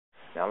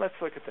Now let's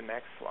look at the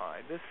next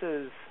slide. This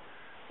is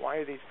why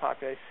are these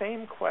popular?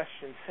 Same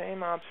question,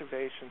 same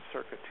observation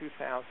circa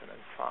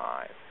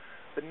 2005.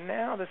 But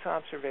now this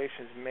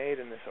observation is made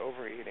in this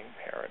overeating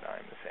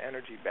paradigm, this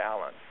energy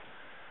balance.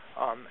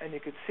 And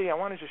you could see, I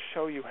want to just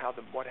show you how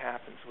what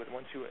happens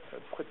once you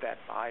put that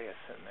bias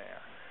in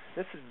there.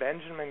 This is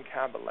Benjamin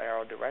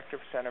Caballero, Director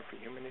of Center for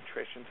Human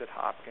Nutrition at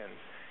Hopkins.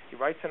 He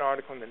writes an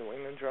article in the New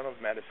England Journal of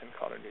Medicine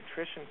called A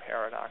Nutrition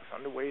Paradox,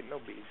 Underweight and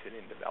Obesity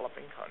in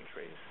Developing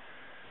Countries.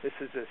 This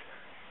is this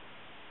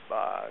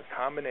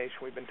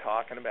combination we've been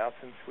talking about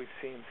since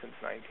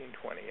 1928.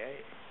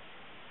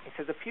 He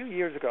says, a few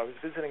years ago, I was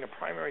visiting a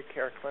primary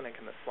care clinic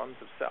in the slums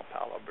of Sao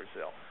Paulo,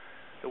 Brazil.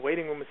 The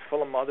waiting room was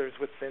full of mothers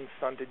with thin,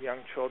 stunted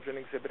young children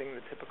exhibiting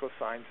the typical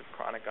signs of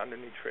chronic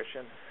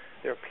undernutrition.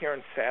 Their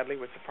appearance, sadly,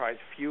 would surprise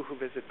few who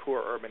visit poor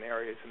urban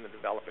areas in the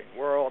developing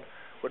world.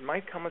 What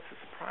might come as a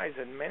surprise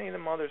that many of the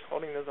mothers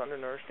holding those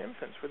undernourished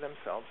infants were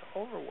themselves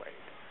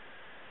overweight.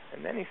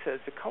 And then he says,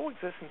 the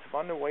coexistence of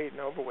underweight and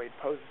overweight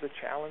poses a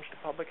challenge to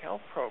public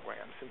health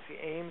programs, since the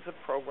aims of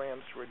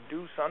programs to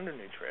reduce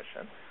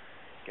undernutrition,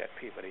 get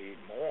people to eat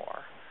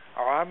more,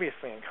 are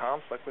obviously in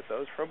conflict with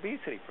those for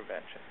obesity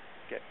prevention,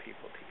 get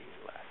people to eat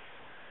less.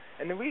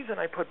 And the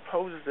reason I put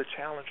poses a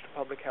challenge to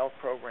public health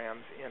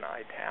programs in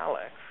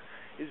italics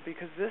is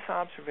because this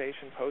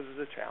observation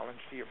poses a challenge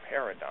to your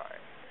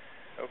paradigm.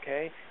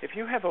 Okay? If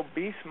you have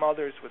obese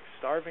mothers with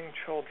starving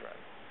children,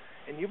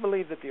 and you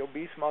believe that the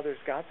obese mothers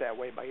got that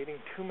way by eating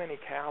too many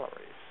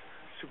calories,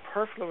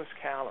 superfluous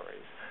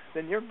calories,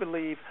 then you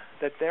believe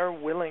that they're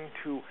willing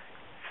to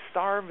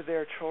starve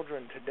their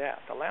children to death,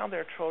 allow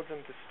their children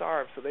to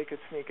starve so they could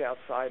sneak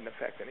outside, in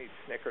effect, and eat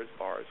Snickers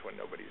bars when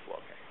nobody's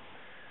looking.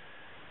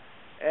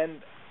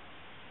 And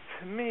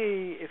to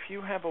me, if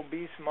you have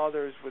obese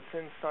mothers with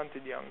thin,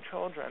 stunted young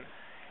children,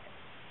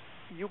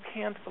 you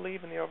can't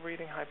believe in the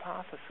overeating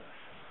hypothesis.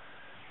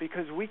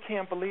 Because we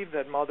can't believe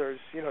that mothers,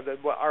 that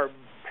our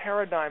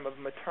paradigm of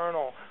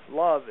maternal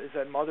love is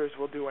that mothers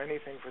will do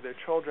anything for their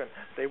children.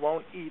 They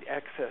won't eat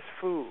excess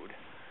food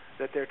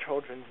that their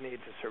children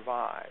need to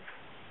survive.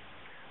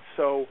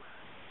 So,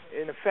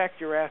 in effect,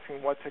 you're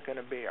asking, what's it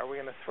going to be? Are we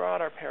going to throw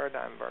out our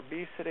paradigm of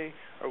obesity,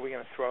 or are we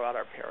going to throw out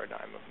our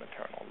paradigm of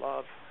maternal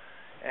love?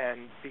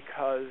 And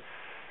because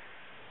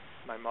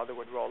my mother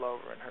would roll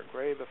over in her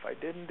grave if I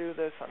didn't do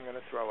this, I'm going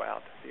to throw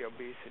out the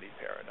obesity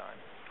paradigm.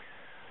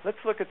 Let's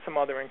look at some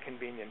other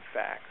inconvenient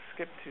facts.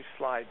 Skip to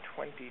slide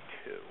 22.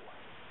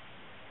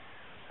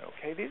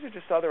 Okay, these are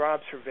just other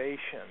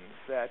observations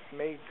that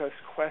make us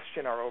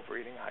question our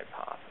overeating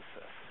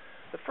hypothesis.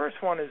 The first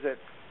one is that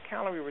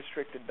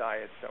calorie-restricted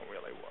diets don't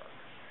really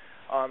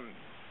work.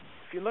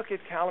 If you look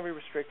at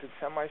calorie-restricted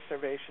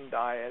semi-starvation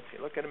diets,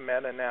 you look at a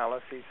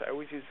meta-analysis. I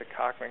always use the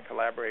Cochrane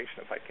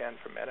collaboration if I can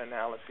for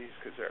meta-analyses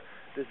because they're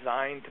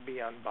designed to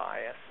be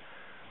unbiased.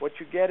 What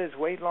you get is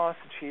weight loss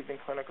achieved in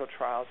clinical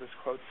trials is,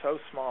 quote,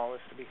 so small as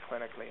to be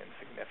clinically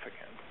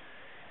insignificant.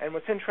 And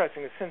what's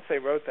interesting is since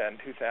they wrote that in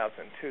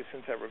 2002,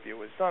 since that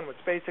review was done, what's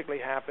basically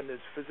happened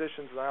is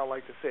physicians now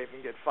like to say if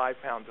you can get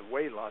 5 pounds of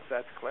weight loss,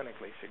 that's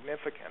clinically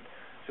significant.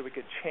 So we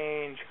could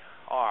change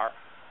our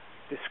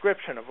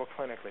description of what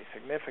clinically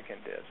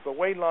significant is. But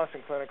weight loss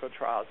in clinical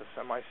trials of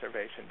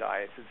semi-starvation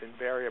diets is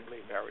invariably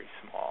very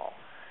small,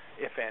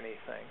 if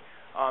anything.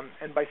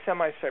 And by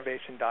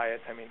semi-starvation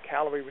diets, I mean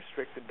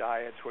calorie-restricted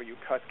diets where you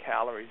cut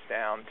calories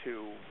down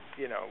to,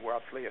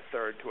 roughly a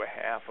third to a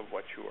half of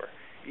what you were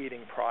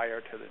eating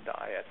prior to the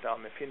diet.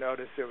 If you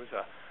notice, there was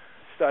a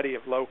study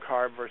of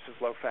low-carb versus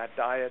low-fat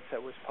diets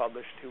that was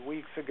published 2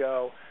 weeks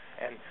ago,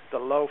 and the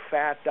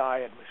low-fat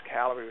diet was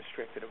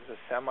calorie-restricted. It was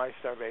a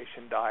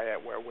semi-starvation diet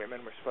where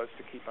women were supposed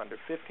to keep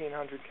under 1,500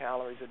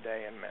 calories a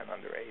day and men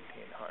under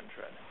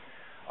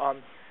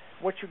 1,800.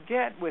 What you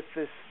get with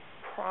this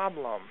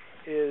problem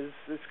is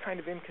this kind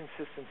of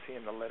inconsistency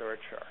in the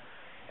literature.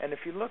 And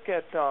if you look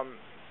at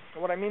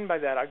what I mean by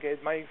that,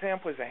 my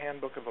example is a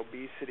Handbook of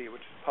Obesity,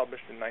 which was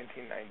published in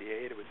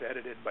 1998. It was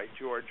edited by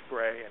George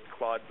Bray and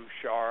Claude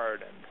Bouchard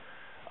and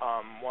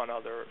one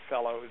other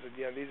fellow.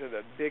 These are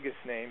the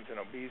biggest names in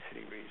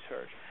obesity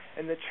research.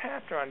 And the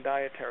chapter on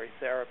dietary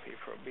therapy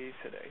for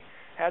obesity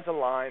has a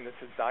line that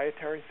says,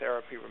 dietary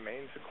therapy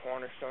remains the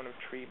cornerstone of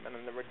treatment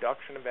and the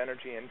reduction of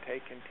energy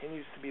intake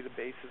continues to be the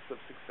basis of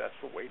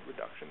successful weight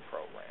reduction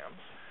programs.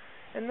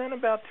 And then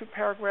about 2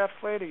 paragraphs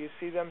later, you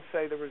see them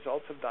say the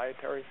results of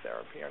dietary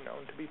therapy are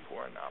known to be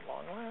poor and not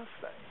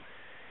long-lasting.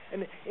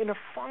 And in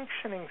a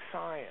functioning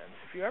science,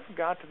 if you ever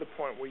got to the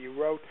point where you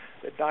wrote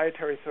that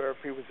dietary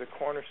therapy was the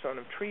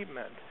cornerstone of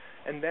treatment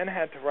and then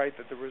had to write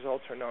that the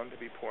results are known to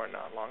be poor and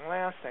not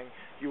long-lasting,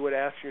 you would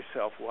ask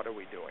yourself, what are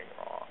we doing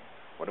wrong?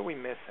 What are we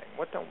missing?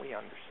 What don't we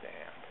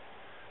understand?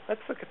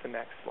 Let's look at the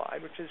next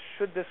slide, which is,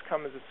 should this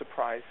come as a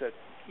surprise that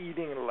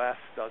eating less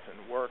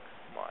doesn't work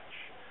much?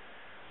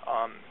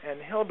 And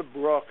Hilda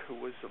Brooke, who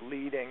was the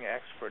leading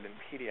expert in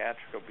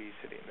pediatric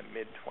obesity in the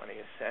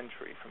mid-20th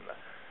century, from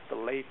the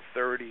late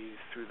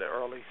 30s through the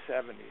early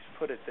 70s,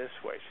 put it this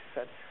way. She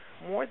said,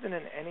 more than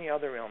in any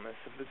other illness,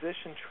 the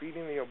physician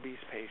treating the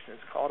obese patient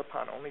is called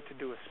upon only to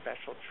do a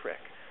special trick,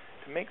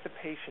 to make the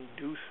patient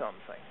do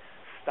something,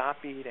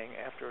 stop eating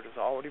after it has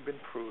already been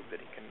proved that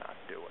he cannot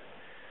do it.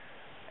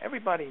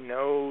 Everybody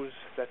knows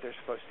that they're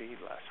supposed to eat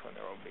less when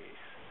they're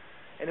obese.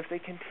 And if they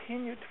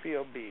continue to be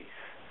obese,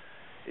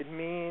 it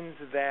means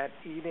that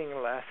eating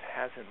less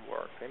hasn't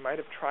worked. They might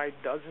have tried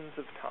dozens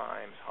of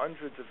times,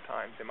 hundreds of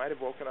times. They might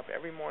have woken up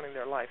every morning in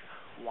their life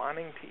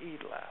wanting to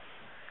eat less,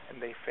 and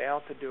they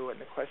fail to do it.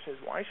 And the question is,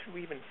 why should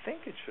we even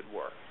think it should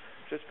work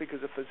just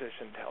because a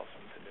physician tells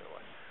them to do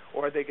it?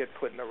 Or they get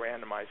put in a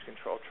randomized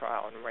controlled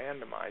trial and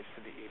randomized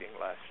to the eating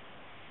less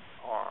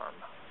arm.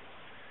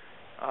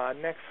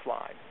 Next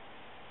slide.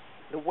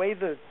 The way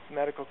the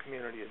medical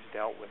community has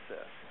dealt with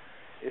this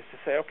is to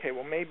say, okay,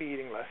 well, maybe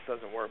eating less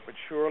doesn't work, but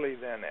surely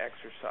then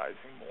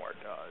exercising more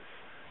does.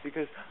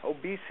 Because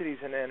obesity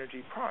is an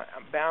energy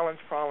balance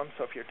problem,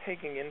 so if you're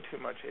taking in too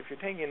much, if you're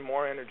taking in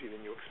more energy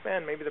than you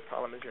expend, maybe the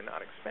problem is you're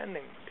not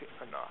expending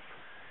enough.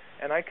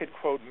 And I could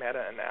quote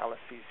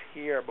meta-analyses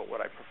here, but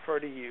what I prefer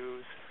to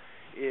use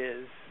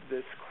is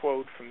this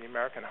quote from the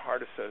American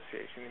Heart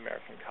Association, the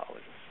American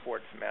College of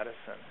Sports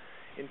Medicine.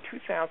 In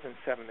 2007,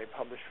 they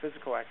published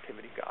physical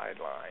activity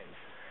guidelines.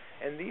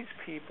 And these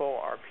people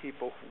are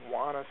people who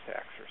want us to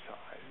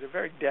exercise. They're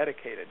very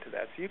dedicated to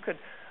that. So you could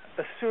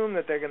assume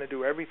that they're going to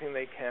do everything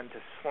they can to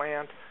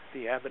slant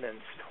the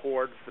evidence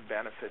towards the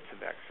benefits of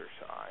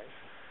exercise.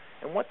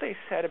 And what they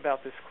said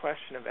about this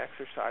question of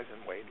exercise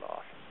and weight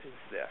loss is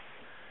this.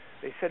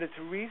 They said it's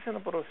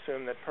reasonable to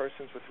assume that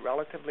persons with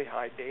relatively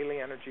high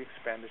daily energy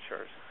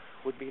expenditures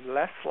would be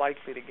less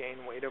likely to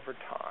gain weight over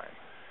time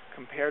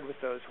compared with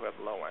those who have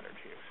low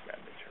energy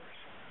expenditures.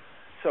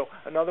 So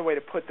another way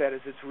to put that is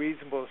it's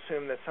reasonable to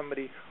assume that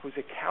somebody who's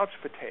a couch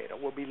potato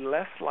will be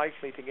less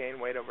likely to gain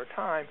weight over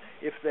time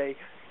if they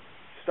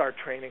start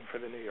training for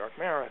the New York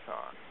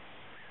Marathon.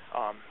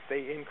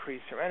 They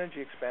increase their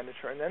energy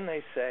expenditure, and then they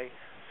say,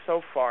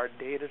 so far,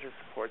 data to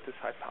support this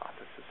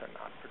hypothesis are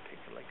not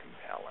particularly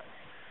compelling.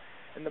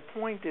 And the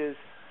point is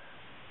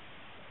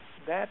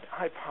that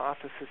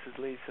hypothesis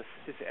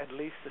is at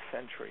least a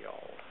century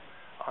old.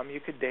 You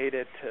could date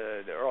it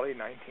to the early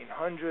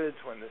 1900s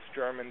when this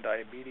German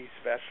diabetes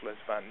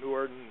specialist von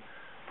Noorden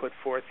put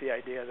forth the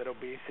idea that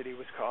obesity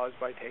was caused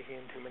by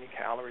taking in too many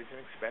calories and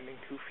expending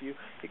too few.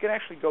 You could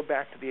actually go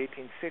back to the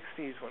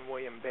 1860s when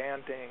William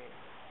Banting,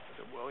 was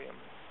it William?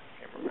 I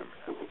can't remember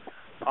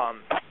now.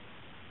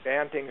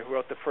 Banting, who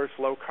wrote the first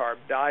low-carb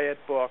diet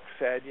book,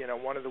 said,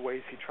 one of the ways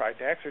he tried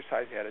to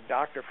exercise, he had a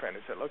doctor friend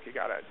who said, look, you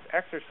got to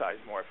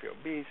exercise more if you're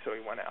obese, so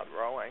he went out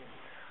rowing.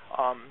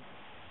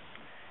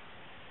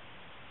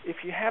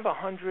 If you have a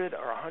 100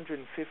 or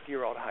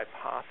 150-year-old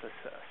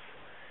hypothesis,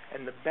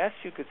 and the best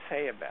you could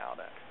say about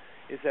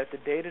it is that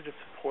the data to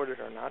support it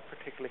are not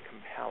particularly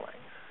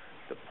compelling,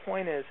 the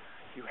point is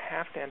you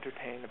have to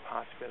entertain the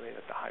possibility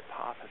that the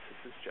hypothesis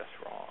is just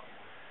wrong.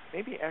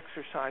 Maybe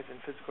exercise and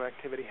physical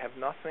activity have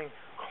nothing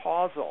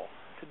causal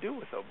to do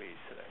with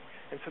obesity.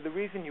 And so the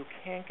reason you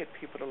can't get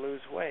people to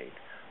lose weight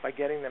by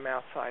getting them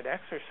outside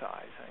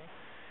exercising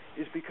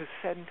is because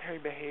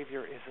sedentary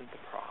behavior isn't the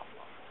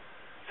problem.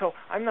 So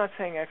I'm not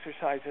saying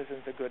exercise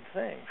isn't a good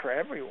thing for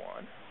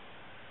everyone,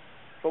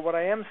 but what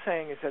I am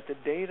saying is that the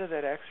data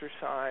that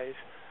exercise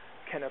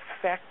can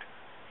affect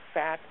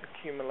fat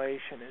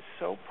accumulation is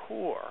so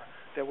poor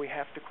that we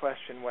have to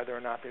question whether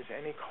or not there's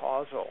any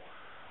causal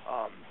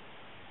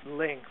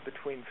link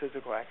between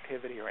physical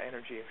activity or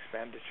energy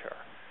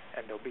expenditure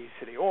and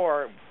obesity,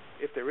 or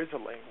if there is a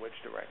link, which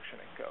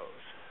direction it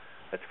goes.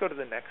 Let's go to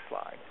the next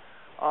slide.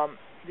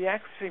 The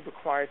activity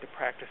required to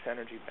practice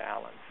energy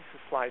balance.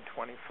 This is slide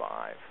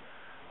 25.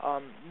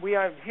 We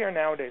hear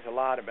nowadays a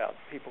lot about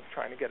people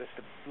trying to get us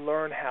to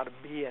learn how to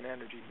be in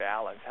energy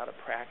balance, how to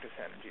practice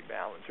energy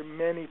balance. There are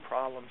many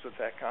problems with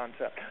that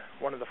concept.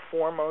 One of the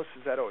foremost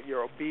is that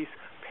your obese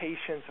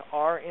patients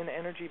are in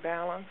energy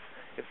balance.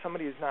 If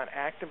somebody is not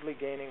actively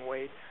gaining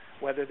weight,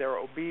 whether they're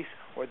obese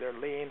or they're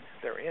lean,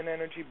 they're in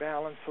energy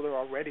balance, so they're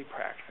already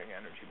practicing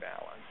energy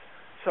balance.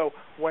 So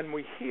when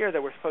we hear that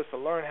we're supposed to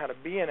learn how to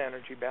be in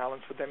energy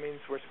balance, what that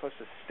means is we're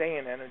supposed to stay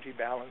in energy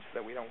balance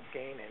so that we don't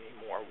gain any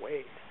more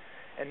weight.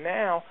 And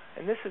now,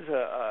 and this is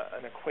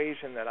an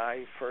equation that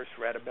I first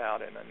read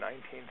about in a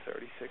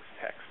 1936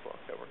 textbook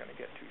that we're going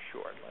to get to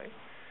shortly.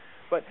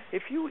 But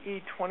if you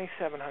eat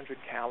 2,700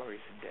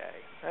 calories a day,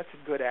 that's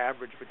a good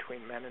average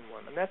between men and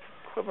women. That's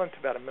equivalent to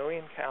about 1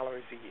 million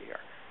calories a year,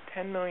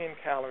 10 million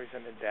calories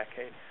in a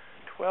decade,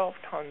 12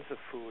 tons of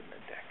food in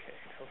a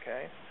decade,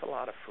 okay? It's a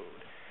lot of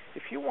food.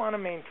 If you want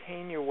to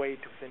maintain your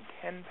weight to within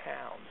 10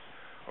 pounds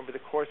over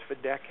the course of a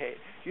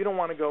decade, you don't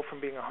want to go from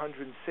being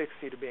 160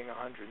 to being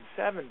 170.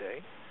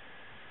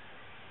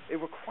 It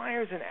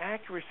requires an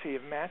accuracy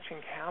of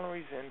matching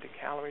calories in to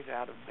calories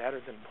out of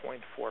better than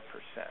 0.4%.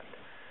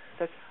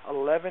 That's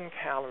 11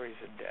 calories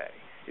a day.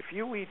 If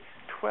you eat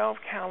 12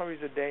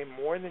 calories a day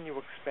more than you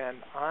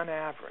expend on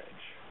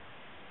average,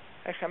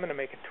 actually I'm going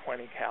to make it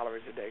 20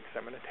 calories a day because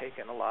I'm going to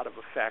take in a lot of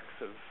effects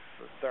of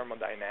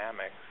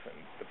thermodynamics and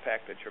the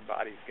fact that your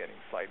body's getting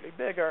slightly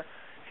bigger.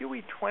 If you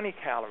eat 20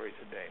 calories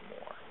a day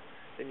more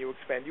than you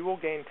expend, you will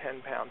gain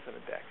 10 pounds in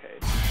a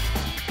decade.